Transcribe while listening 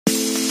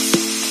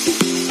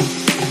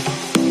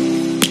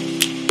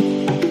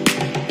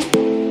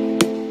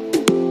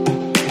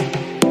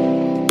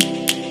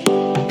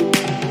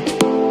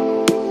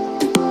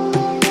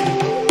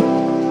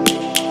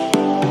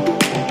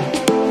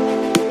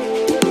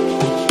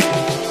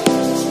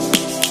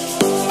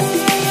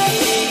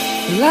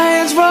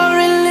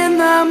roaring in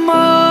the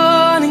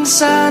morning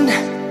sun,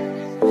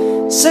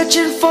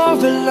 searching for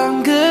a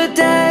longer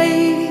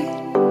day.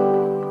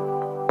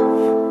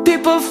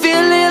 People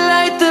feeling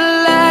like the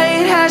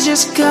light has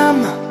just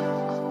come.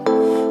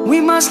 We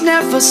must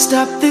never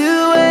stop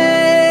the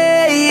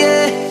way.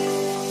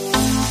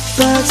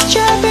 Birds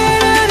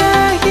chirping and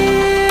I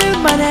hear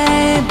my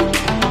name,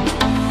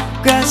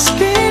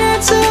 grasping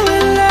into a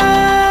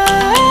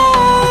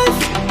life.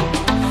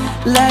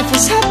 Life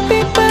is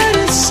happy but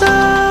it's so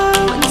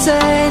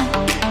insane.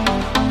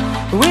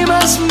 We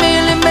must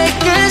merely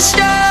make a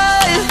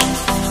start.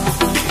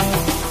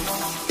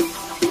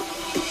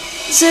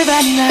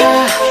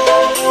 Savannah,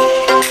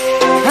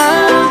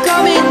 I'm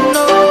coming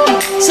home.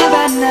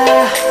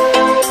 Savannah,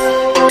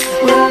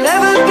 we'll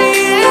never be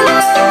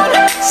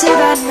alone.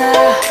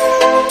 Savannah,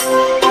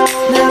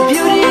 the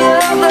beauty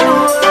of the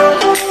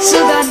world.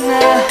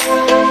 Savannah,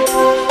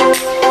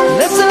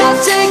 let's all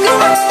take a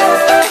walk.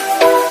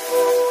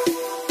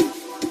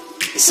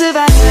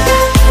 Savannah.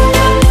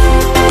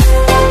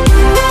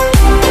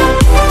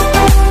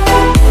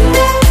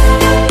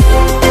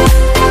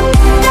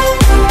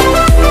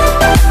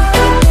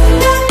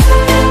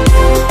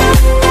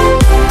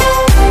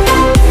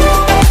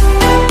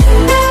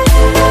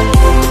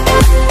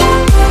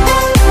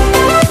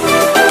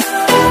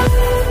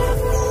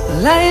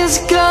 Lion's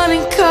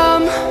gonna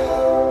come.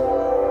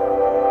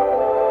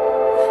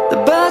 The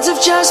birds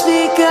have just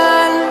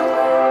begun.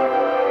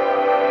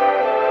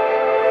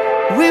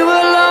 We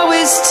will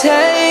always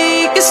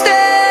take a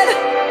stand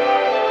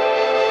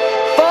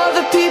for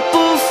the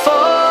people,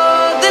 for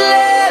the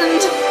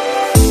land.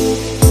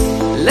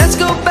 Let's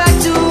go back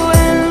to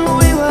when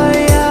we were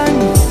young.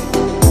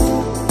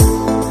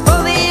 For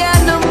the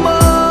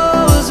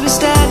animals we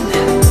stand.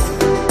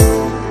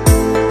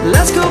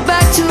 Let's go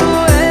back to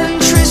when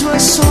trees were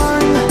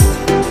swung,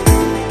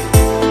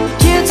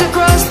 kids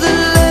across the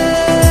land.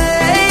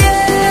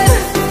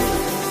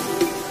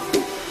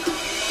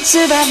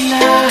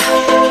 Savannah,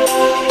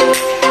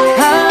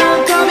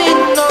 I'm coming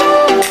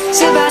home.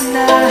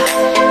 Savannah,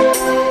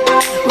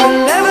 we'll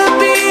never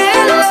be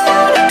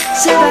alone.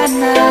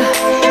 Savannah,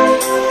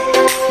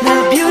 the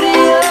beauty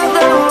of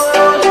the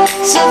world.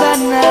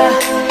 Savannah,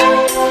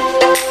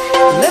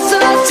 let's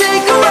all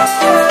take a walk.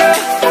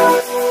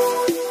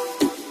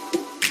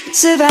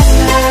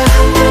 Savannah,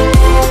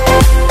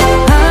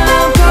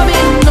 I'm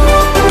coming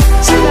home.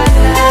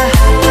 Savannah,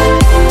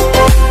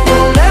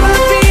 we'll never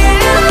be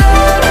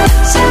alone.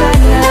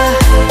 Savannah,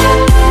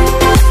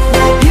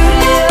 the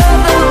beauty of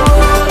the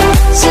world.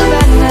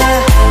 Savannah,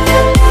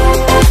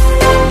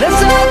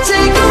 let's all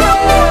take a walk.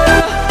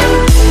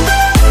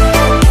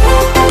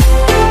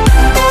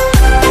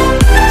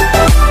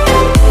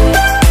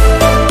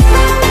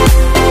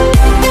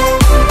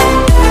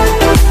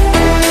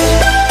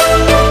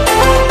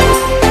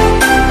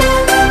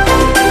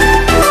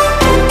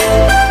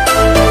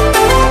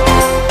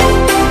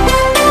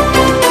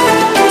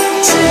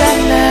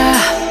 Savannah,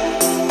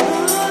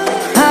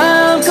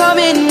 I'm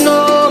coming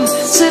home.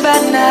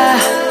 Savannah,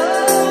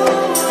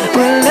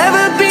 we'll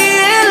never be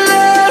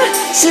alone.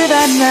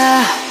 Savannah.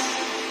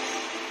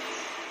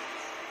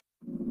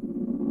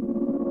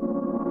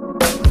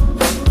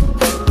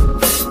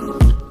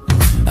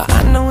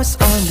 I know it's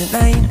on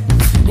tonight,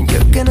 and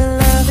you're gonna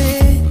love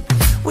it.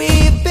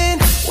 We've been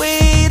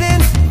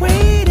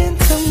waiting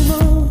to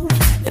move,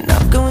 and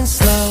I'm going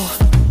slow.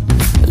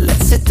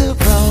 Let's hit the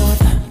road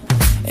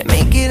and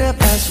make it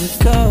up as we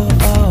go.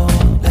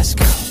 Let's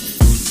go.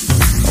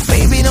 Oh,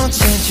 baby, don't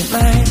change your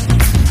mind.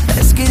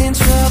 Let's get in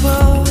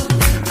trouble.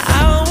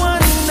 I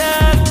want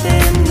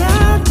nothing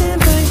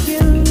but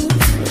you.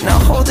 No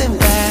holding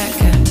back.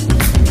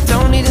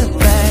 Don't need a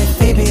bag,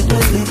 baby.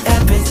 We'll leave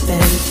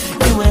everything.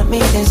 You and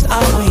me is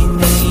all we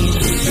need.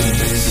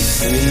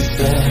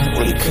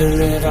 We could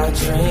live our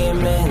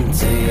dream and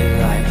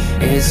daylight.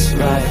 It's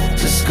right.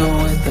 Just go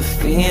with the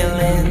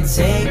feeling.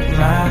 Take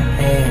my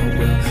hand.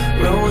 We'll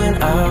ruin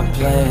our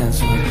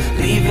plans. We'll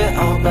leave it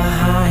all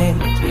behind.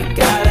 We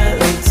gotta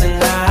leave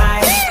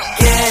tonight.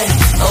 Get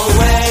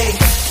away.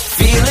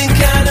 Feeling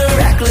kinda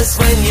reckless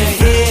when you're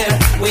here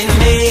with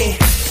me.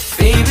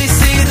 Baby,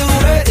 say the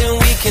word and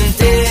we can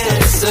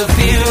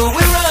disappear.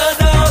 We run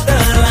all the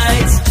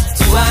lights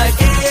to our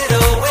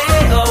getaway.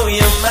 Oh,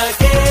 you're my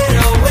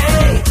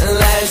getaway.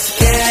 Let's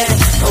get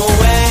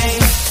away.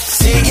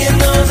 Seeing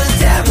all the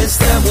damage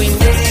that we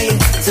need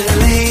to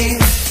leave.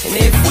 And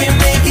if we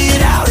make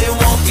it out, it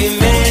won't be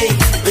make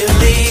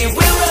believe.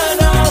 We run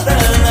all the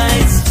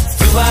lights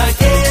to our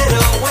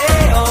getaway.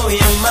 Oh,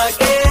 you're my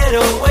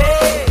getaway.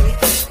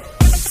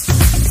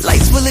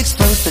 Lights will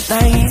expose the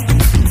night.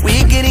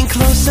 We're getting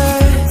closer.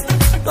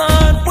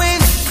 Blonde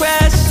waves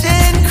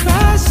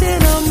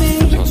crashing on me.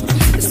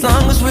 As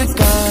long as we're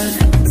gone,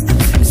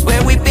 it's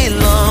where we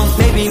belong.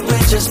 Baby,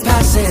 we're just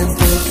passing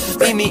through.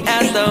 Meet me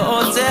at the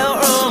hotel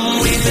room.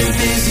 We've been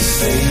busy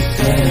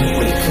sleeping.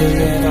 We could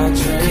live our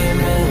dream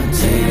and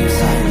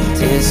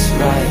daylight. It's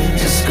right.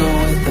 Just go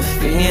with the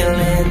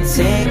feeling.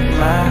 Take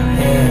my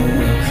hand.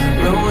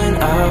 We'll ruin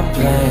our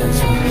plans.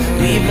 We'll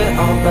leave it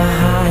all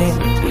behind.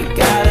 We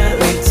gotta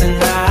leave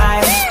tonight.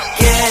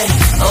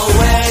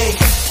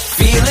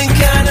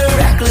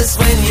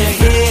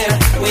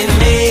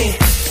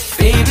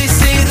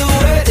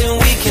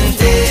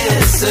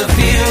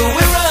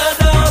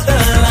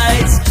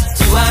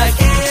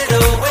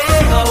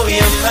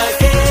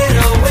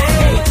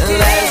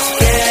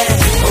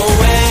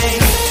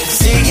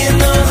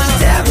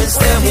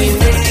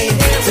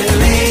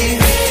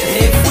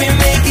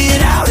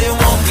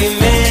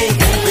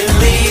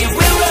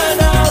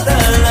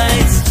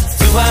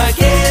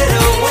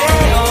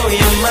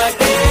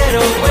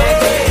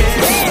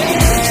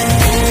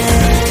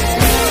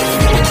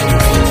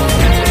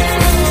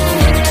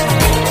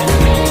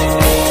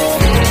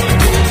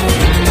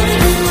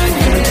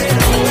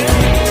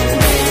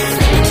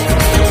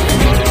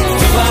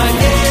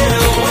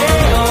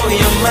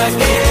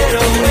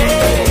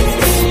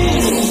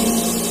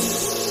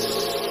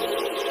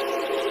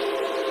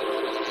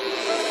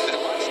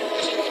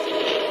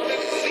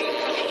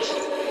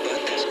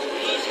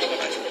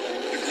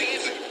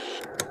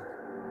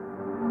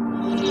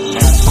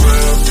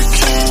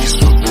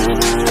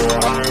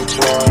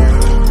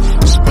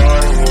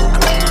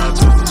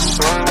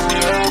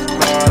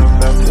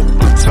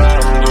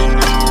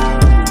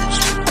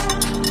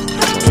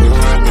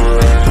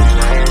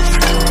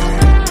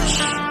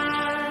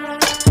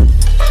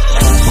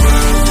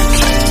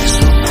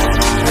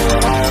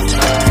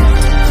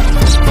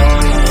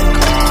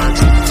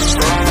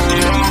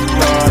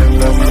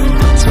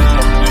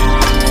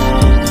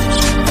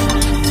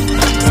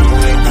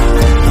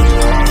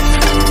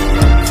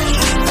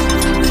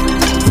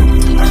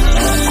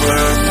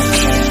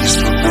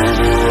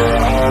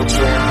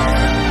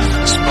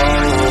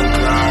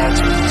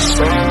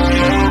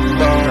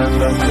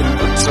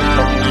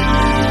 time to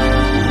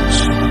lose.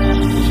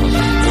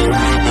 And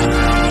we've been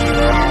running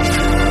off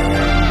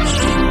fumes.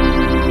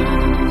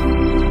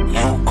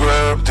 You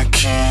grab the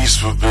keys,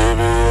 but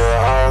baby,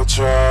 I'll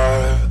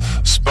drive.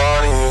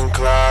 Bonnie and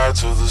Clyde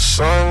till the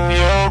sun,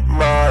 you're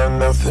mine.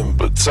 Nothing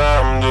but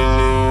time to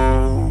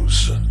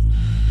lose.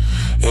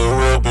 And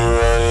we'll be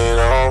running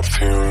on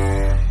fumes.